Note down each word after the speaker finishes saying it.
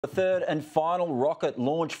The third and final rocket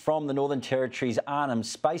launch from the Northern Territory's Arnhem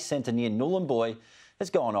Space Centre near Nhulunbuy has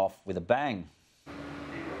gone off with a bang.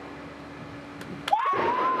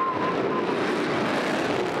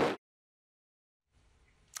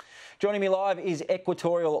 Joining me live is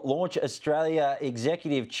Equatorial Launch Australia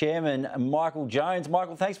Executive Chairman Michael Jones.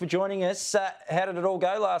 Michael, thanks for joining us. How did it all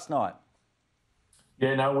go last night?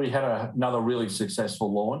 Yeah, no, we had another really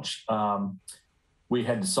successful launch. We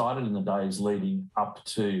had decided in the days leading up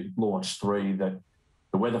to launch 3 that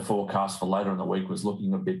the weather forecast for later in the week was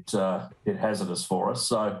looking a bit hazardous for us.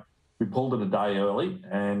 So we pulled it a day early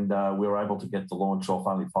and we were able to get the launch off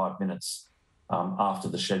only 5 minutes after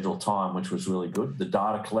the scheduled time, which was really good. The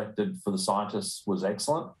data collected for the scientists was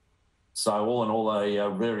excellent. So all in all, a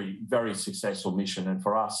very, very successful mission. And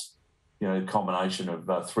for us, you know, a combination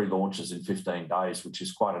of 3 launches in 15 days, which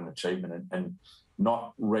is quite an achievement and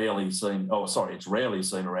not rarely seen. Oh, sorry, it's rarely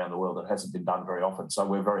seen around the world. It hasn't been done very often. So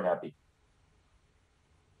we're very happy.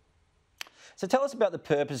 So tell us about the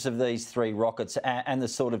purpose of these 3 rockets and the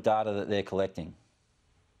sort of data that they're collecting.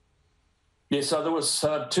 Yeah, so there was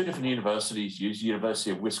 2 different universities used.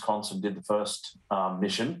 University of Wisconsin did the first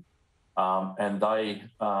mission, and they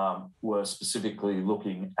were specifically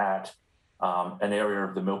looking at an area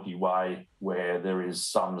of the Milky Way where there is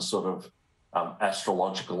some sort of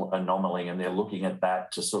astrological anomaly, and they're looking at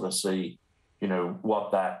that to sort of see, you know,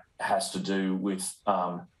 what that has to do with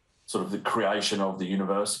sort of the creation of the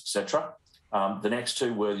universe, etc. The next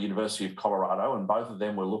 2 were the University of Colorado, and both of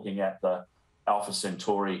them were looking at the Alpha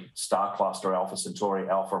Centauri star cluster, Alpha Centauri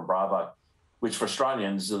Alpha and Bravo, which for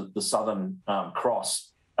Australians, the Southern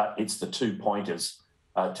Cross, it's the 2 pointers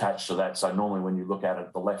attached to that. So normally when you look at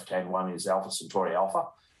it, the left-hand one is Alpha Centauri Alpha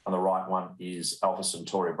and the right one is Alpha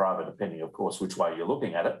Centauri Bravo, depending, of course, which way you're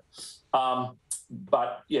looking at it.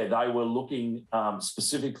 But, yeah, they were looking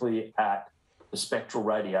specifically at the spectral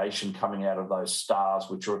radiation coming out of those stars,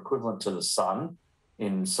 which are equivalent to the sun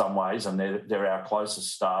in some ways, and they're our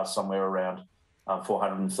closest stars, somewhere around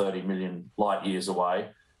 430 million light years away.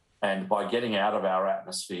 And by getting out of our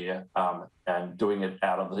atmosphere and doing it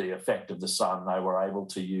out of the effect of the sun, they were able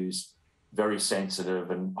to use very sensitive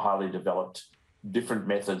and highly developed different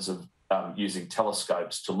methods of using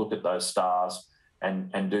telescopes to look at those stars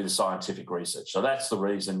and do the scientific research. So that's the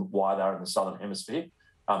reason why they're in the Southern Hemisphere.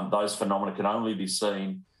 Those phenomena can only be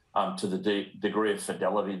seen to the degree of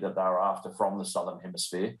fidelity that they were after from the Southern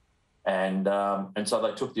Hemisphere. And so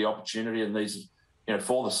they took the opportunity, and these, you know,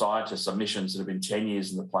 for the scientists, are missions that have been 10 years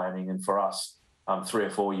in the planning, and for us, 3 or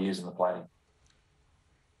 4 years in the planning.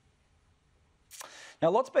 Now,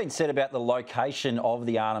 a lot's been said about the location of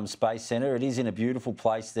the Arnhem Space Centre. It is in a beautiful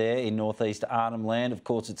place there in northeast Arnhem Land. Of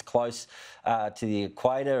course, it's close to the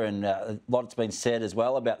equator, and a lot's been said as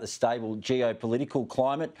well about the stable geopolitical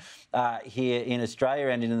climate here in Australia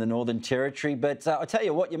and in the Northern Territory. But I tell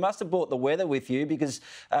you what, you must have brought the weather with you, because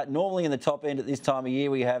normally in the top end at this time of year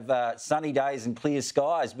we have sunny days and clear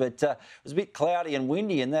skies, but it was a bit cloudy and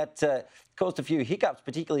windy, and that caused a few hiccups,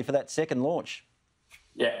 particularly for that second launch.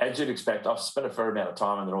 Yeah, as you'd expect, I've spent a fair amount of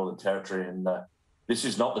time in the Northern Territory, and this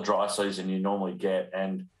is not the dry season you normally get.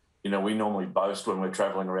 And, you know, we normally boast when we're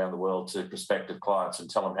travelling around the world to prospective clients and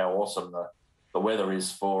tell them how awesome the weather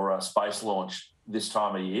is for space launch this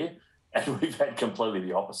time of year. And we've had completely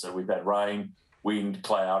the opposite. We've had rain, wind,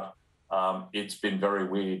 cloud. It's been very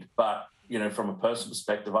weird. But, you know, from a personal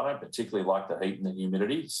perspective, I don't particularly like the heat and the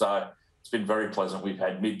humidity. So it's been very pleasant. We've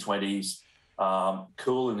had mid-20s.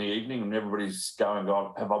 Cool in the evening, and everybody's going,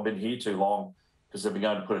 God, have I been here too long? Because they've been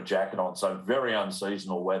going to put a jacket on. So very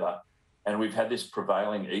unseasonal weather. And we've had this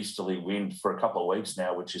prevailing easterly wind for a couple of weeks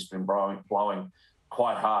now, which has been blowing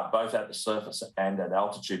quite hard, both at the surface and at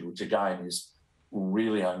altitude, which again is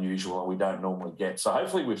really unusual and we don't normally get. So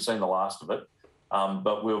hopefully we've seen the last of it.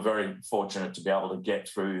 But we were very fortunate to be able to get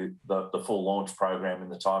through the full launch program in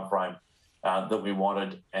the time frame that we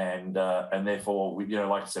wanted, and therefore, we, you know,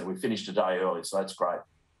 like I said, we finished a day early, so that's great.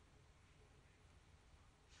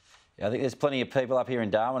 Yeah, I think there's plenty of people up here in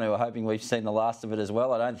Darwin who are hoping we've seen the last of it as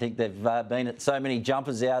well. I don't think they've been at so many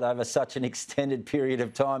jumpers out over such an extended period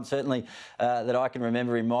of time, certainly that I can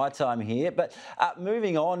remember in my time here. But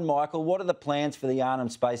moving on, Michael, what are the plans for the Arnhem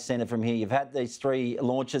Space Centre from here? You've had these 3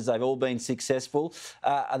 launches, they've all been successful.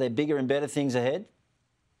 Are there bigger and better things ahead?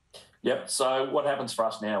 Yep. So what happens for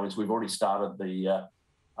us now is we've already started the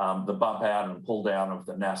bump out and pull down of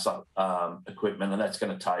the NASA equipment, and that's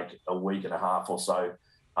going to take a week and a half or so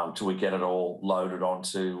till we get it all loaded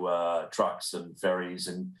onto trucks and ferries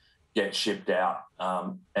and get shipped out.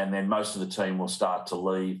 And then most of the team will start to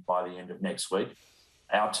leave by the end of next week.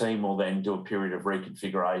 Our team will then do a period of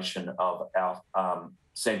reconfiguration of our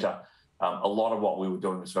centre a lot of what we were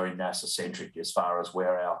doing was very NASA-centric as far as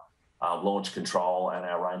where our launch control and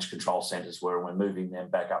our range control centres were, and we're moving them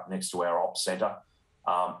back up next to our ops centre.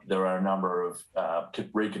 There are a number of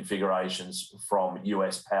reconfigurations from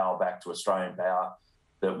US power back to Australian power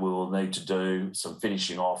that we will need to do some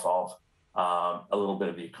finishing off of, a little bit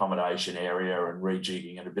of the accommodation area and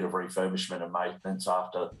rejigging and a bit of refurbishment and maintenance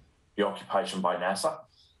after the occupation by NASA.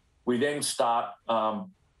 We then start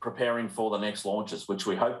preparing for the next launches, which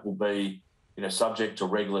we hope will be, subject to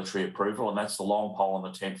regulatory approval. And that's the long pole in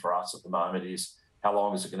the tent for us at the moment, is how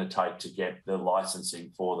long is it going to take to get the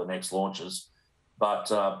licensing for the next launches.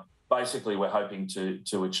 But basically, we're hoping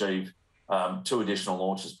to achieve 2 additional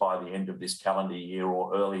launches by the end of this calendar year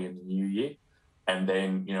or early in the new year, and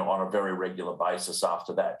then, on a very regular basis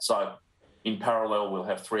after that. So in parallel, we'll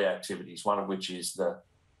have 3 activities, one of which is the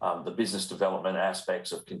business development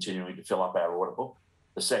aspects of continuing to fill up our order book.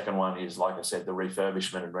 The second one is, like I said, the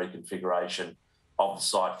refurbishment and reconfiguration of the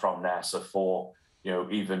site from NASA for,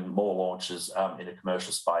 even more launches in a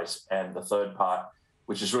commercial space. And the third part,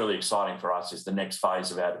 which is really exciting for us, is the next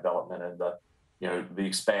phase of our development and the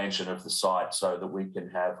expansion of the site so that we can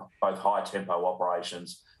have both high tempo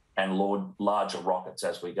operations and larger rockets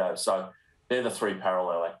as we go. So they're the 3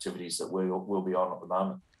 parallel activities that we'll be on at the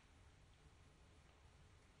moment.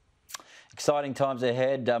 Exciting times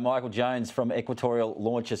ahead. Michael Jones from Equatorial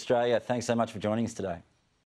Launch Australia, thanks so much for joining us today.